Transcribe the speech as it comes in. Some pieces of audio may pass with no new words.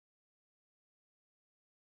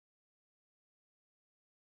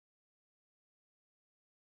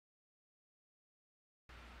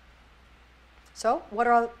So what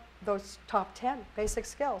are those top 10 basic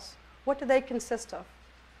skills? What do they consist of?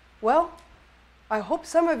 Well, I hope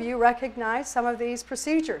some of you recognize some of these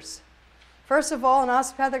procedures. First of all, an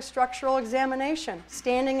osteopathic structural examination,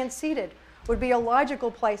 standing and seated, would be a logical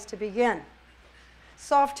place to begin.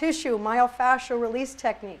 Soft tissue myofascial release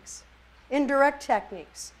techniques, indirect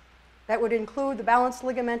techniques, that would include the balanced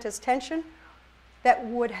ligamentous tension that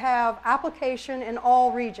would have application in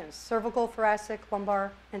all regions, cervical, thoracic,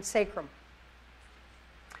 lumbar, and sacrum.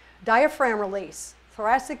 Diaphragm release,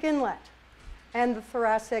 thoracic inlet, and the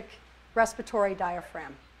thoracic respiratory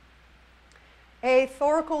diaphragm. A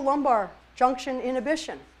Thoraco-Lumbar Junction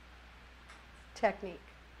Inhibition technique.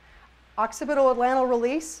 Occipito-atlantal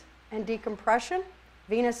Release and decompression,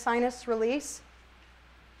 Venous sinus release,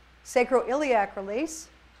 sacroiliac release,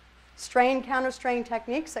 strain, counterstrain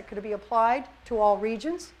techniques that could be applied to all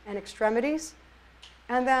regions and extremities.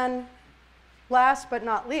 And then, last but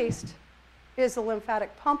not least, is the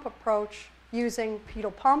lymphatic pump approach using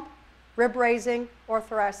pedal pump, rib raising, or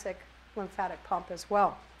thoracic lymphatic pump as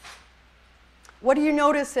well. What do you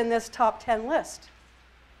notice in this top 10 list?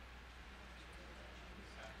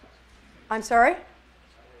 I'm sorry?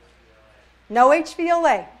 No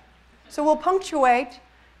HVLA. So we'll punctuate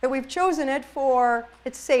that we've chosen it for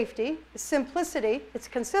its safety, its simplicity, its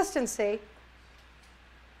consistency,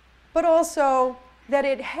 but also that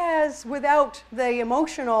it has, without the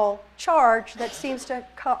emotional charge that seems to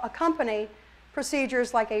accompany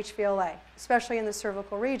procedures like HVLA, especially in the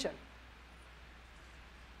cervical region.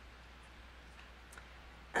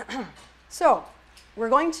 So we're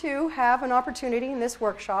going to have an opportunity in this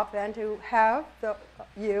workshop then to have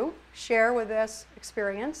you share with this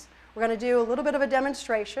experience. We're going to do a little bit of a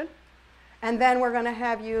demonstration, and then we're going to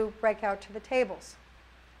have you break out to the tables.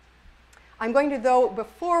 I'm going to, though,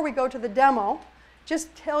 before we go to the demo,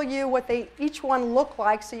 just tell you what they each one look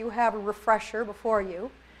like so you have a refresher before you,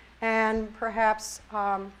 and perhaps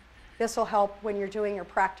this will help when you're doing your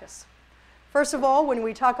practice. First of all, when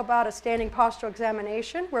we talk about a standing postural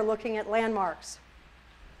examination, we're looking at landmarks.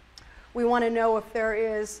 We want to know if there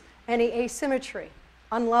is any asymmetry,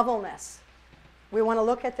 unlevelness. We want to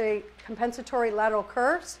look at the compensatory lateral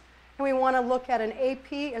curves, and we want to look at an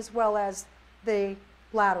AP as well as the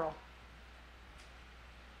lateral.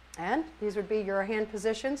 And these would be your hand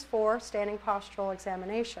positions for standing postural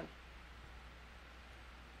examination.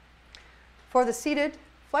 For the seated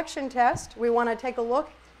flexion test, we want to take a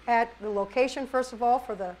look at the location, first of all,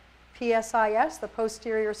 for the PSIS, the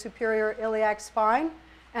posterior superior iliac spine,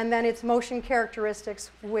 and then its motion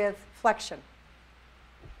characteristics with flexion.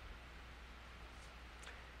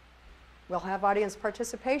 We'll have audience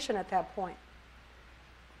participation at that point.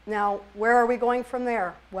 Now, where are we going from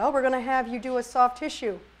there? Well, we're going to have you do a soft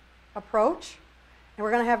tissue approach, and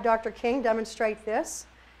we're going to have Dr. King demonstrate this.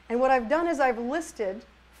 And what I've done is I've listed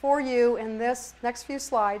for you in this next few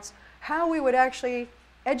slides how we would actually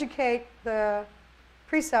educate the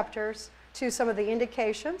preceptors to some of the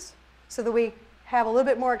indications so that we have a little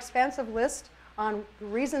bit more expansive list on the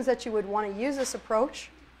reasons that you would want to use this approach.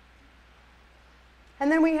 And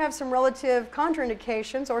then we have some relative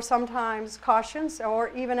contraindications, or sometimes cautions, or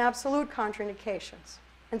even absolute contraindications.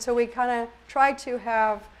 And so we kind of try to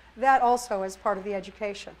have that also as part of the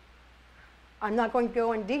education. I'm not going to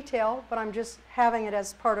go in detail, but I'm just having it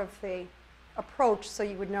as part of the approach so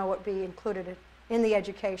you would know what would be included in the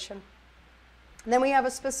education. And then we have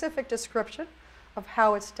a specific description of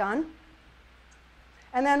how it's done.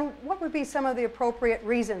 And then what would be some of the appropriate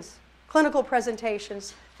reasons, clinical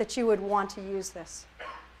presentations, that you would want to use this.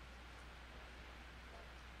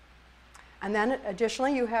 And then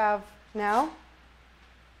additionally, you have now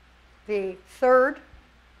the third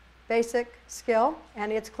basic skill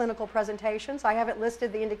and its clinical presentations. I haven't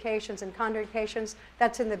listed the indications and contraindications.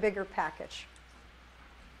 That's in the bigger package.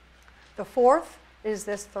 The fourth is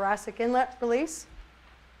this thoracic inlet release,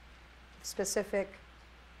 specific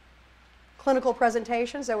clinical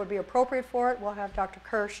presentations that would be appropriate for it. We'll have Dr.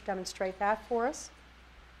 Kirsch demonstrate that for us.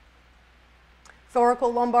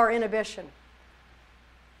 Thoraco-Lumbar Inhibition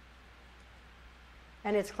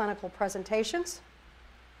and its clinical presentations.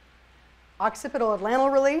 Occipito-atlantal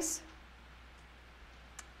Release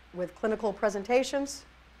with clinical presentations.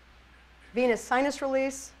 Venous sinus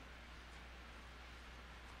release,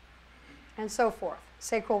 and so forth.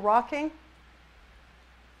 Sacral rocking,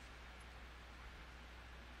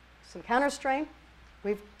 some counterstrain.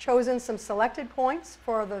 We've chosen some selected points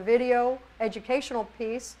for the video educational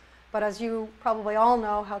piece, but as you probably all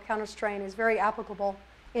know, how counterstrain is very applicable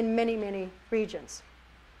in many, many regions.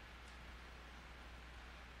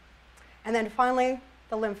 And then finally,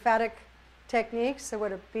 the lymphatic techniques. So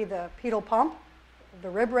would it be the pedal pump, the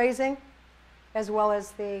rib raising, as well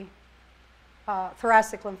as the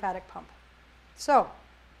thoracic lymphatic pump. So,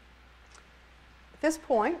 at this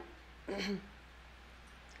point,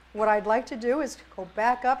 what I'd like to do is go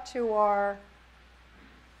back up to our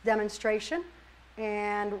demonstration.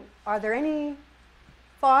 And are there any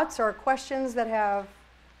thoughts or questions that have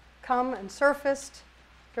come and surfaced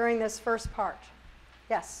during this first part?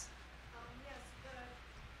 Yes? Yes.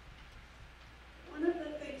 One of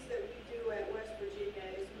the things that we do at West Virginia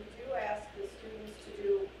is we do ask the students to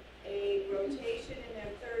do a rotation in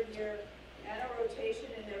their third year and a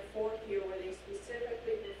rotation in their fourth year where they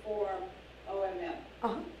specifically perform OMM.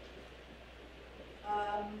 Uh-huh.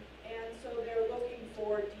 And so they're looking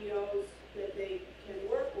for DOs that they can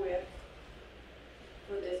work with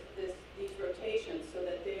for these rotations so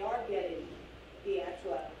that they are getting the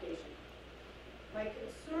actual application. My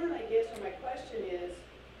concern, I guess, or my question is,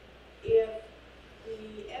 if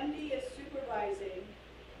the MD is supervising,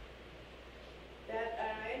 that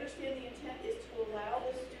I understand the intent is to allow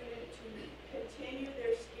the student to continue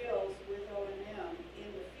their skills with OMM in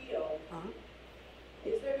the field. Uh-huh.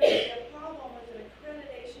 Is there going to be a problem with an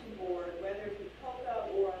accreditation board, whether it be COCA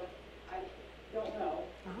or I don't know,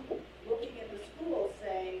 Uh-huh. looking at the school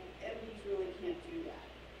saying MDs really can't do that?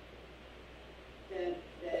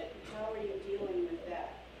 Then how are you dealing with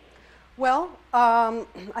that? Well,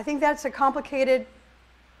 I think that's a complicated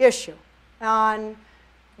issue on,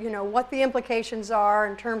 what the implications are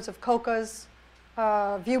in terms of COCA's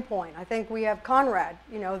viewpoint. I think we have Conrad,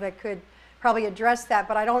 that could probably address that,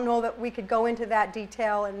 but I don't know that we could go into that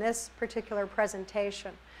detail in this particular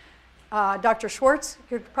presentation. Dr. Schwartz,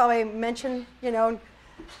 you could probably mention,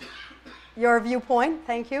 your viewpoint.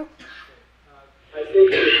 Thank you. I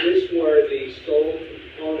think if this were the sole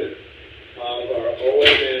component of our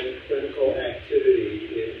OMM clinical activity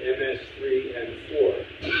in MS3 and 4,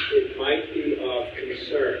 it might be of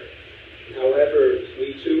concern. However,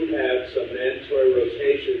 we too have some mandatory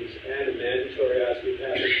rotations and a mandatory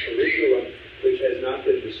osteopathic curriculum which has not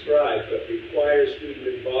been described but requires student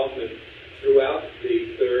involvement throughout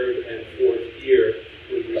the third and fourth year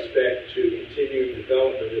with respect to continuing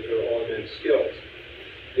development of their OMM skills.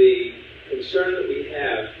 The concern that we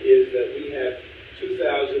have is that we have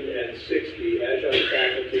 2,060 adjunct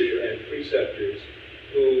faculty and preceptors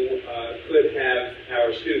who could have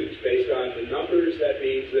our students. Based on the numbers, that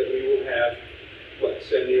means that we will have,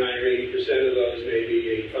 79 or 80% of those,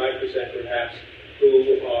 maybe 85% perhaps,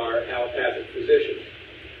 who are allopathic physicians.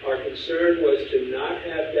 Our concern was to not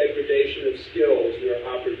have degradation of skills where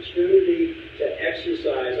opportunity to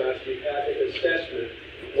exercise osteopathic assessment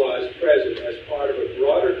was present as part of a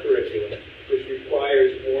broader curriculum which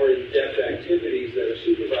requires more in-depth activities that are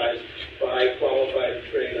supervised by qualified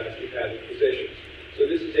and trained osteopathic physicians. So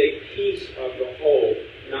this is a piece of the whole,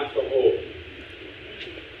 not the whole.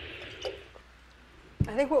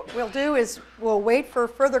 I think what we'll do is we'll wait for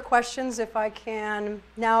further questions if I can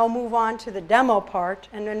now move on to the demo part,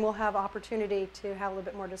 and then we'll have opportunity to have a little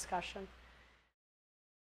bit more discussion.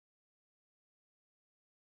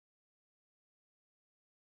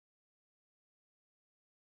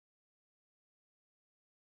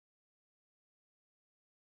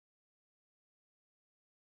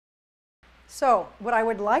 So what I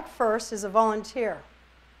would like first is a volunteer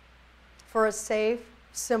for a safe,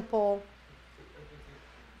 simple.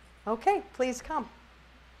 Okay, please come.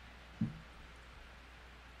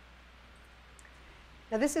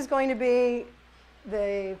 Now this is going to be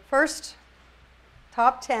the first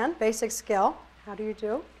top 10 basic skill. How do you do?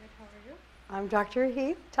 Good, how are you? I'm Dr.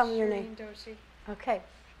 Heath. Tell me your name. Dorsey. Okay,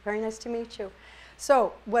 very nice to meet you.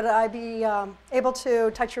 So would I be able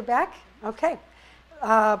to touch your back? Okay.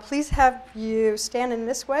 Please have you stand in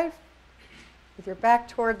this way with your back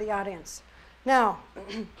toward the audience. Now,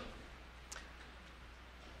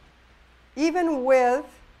 even with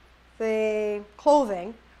the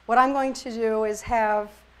clothing, what I'm going to do is have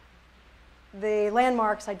the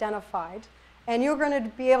landmarks identified, and you're going to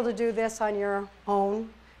be able to do this on your own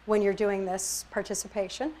when you're doing this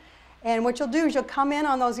participation. And what you'll do is you'll come in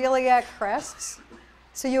on those iliac crests.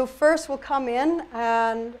 So you first will come in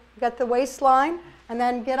and get the waistline, and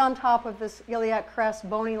then get on top of this iliac crest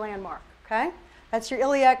bony landmark, okay? That's your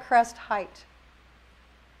iliac crest height.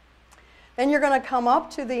 Then you're going to come up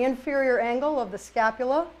to the inferior angle of the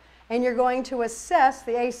scapula, and you're going to assess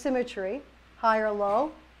the asymmetry, high or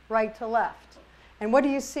low, right to left. And what do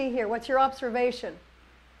you see here? What's your observation?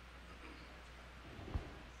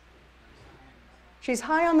 She's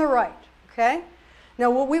high on the right, okay? Now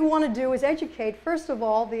what we want to do is educate, first of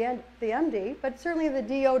all, the MD, but certainly the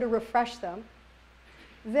DO to refresh them,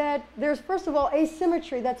 that there's, first of all,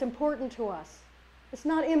 asymmetry that's important to us. It's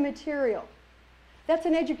not immaterial. That's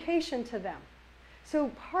an education to them. So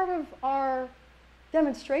part of our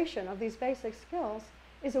demonstration of these basic skills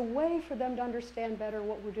is a way for them to understand better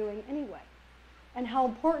what we're doing anyway, and how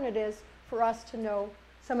important it is for us to know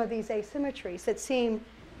some of these asymmetries that seem,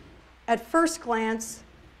 at first glance,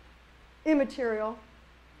 immaterial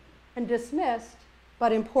and dismissed,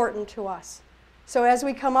 but important to us. So as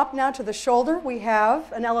we come up now to the shoulder, we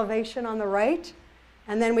have an elevation on the right,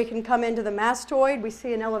 and then we can come into the mastoid, we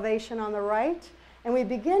see an elevation on the right, and we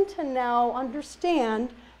begin to now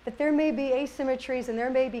understand that there may be asymmetries and there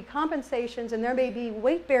may be compensations and there may be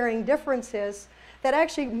weight-bearing differences that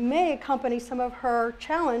actually may accompany some of her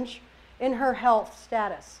challenge in her health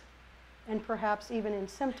status and perhaps even in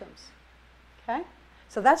symptoms. Okay?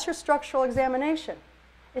 So that's your structural examination.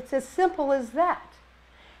 It's as simple as that.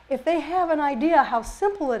 If they have an idea how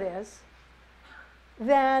simple it is,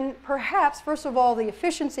 then perhaps, first of all, the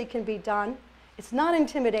efficiency can be done. It's not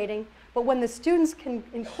intimidating, but when the students can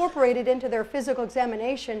incorporate it into their physical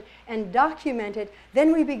examination and document it,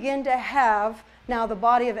 then we begin to have now the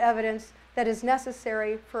body of evidence that is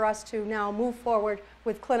necessary for us to now move forward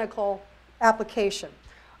with clinical application.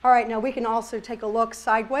 All right, now we can also take a look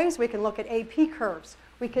sideways. We can look at AP curves.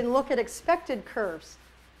 We can look at expected curves.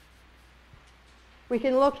 We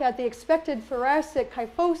can look at the expected thoracic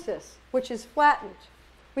kyphosis, which is flattened.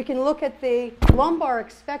 We can look at the lumbar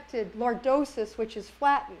expected lordosis, which is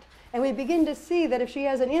flattened. And we begin to see that if she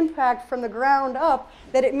has an impact from the ground up,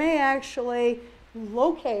 that it may actually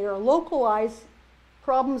locate or localize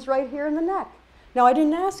problems right here in the neck. Now, I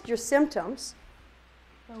didn't ask your symptoms.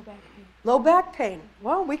 Low back pain. Low back pain.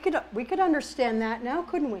 Well, we could understand that now,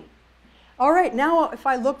 couldn't we? All right, now if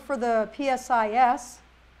I look for the PSIS,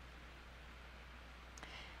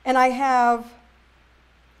 and I have,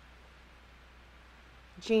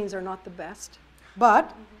 genes are not the best,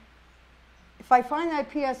 but if I find that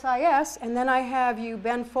PSIS and then I have you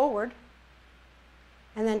bend forward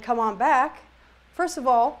and then come on back, first of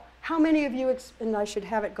all, how many of you, and I should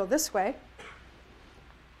have it go this way,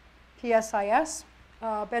 PSIS,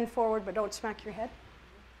 bend forward but don't smack your head,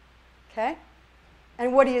 okay?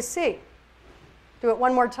 And what do you see? Do it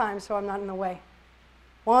one more time so I'm not in the way.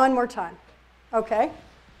 One more time, okay?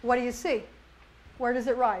 What do you see? Where does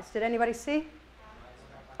it rise? Did anybody see?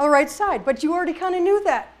 On the right side, but you already kind of knew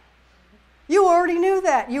that. You already knew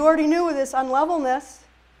that. You already knew with this unlevelness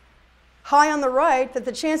high on the right that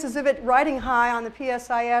the chances of it riding high on the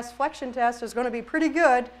PSIS flexion test is going to be pretty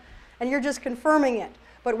good, and you're just confirming it.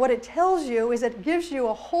 But what it tells you is it gives you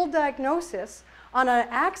a whole diagnosis on an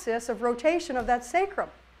axis of rotation of that sacrum.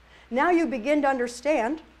 Now you begin to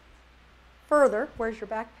understand further, where's your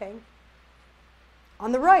back pain?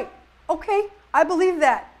 On the right. Okay, I believe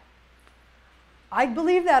that. I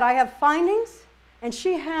believe that. I have findings, and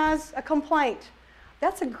she has a complaint.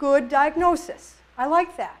 That's a good diagnosis. I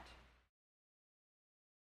like that.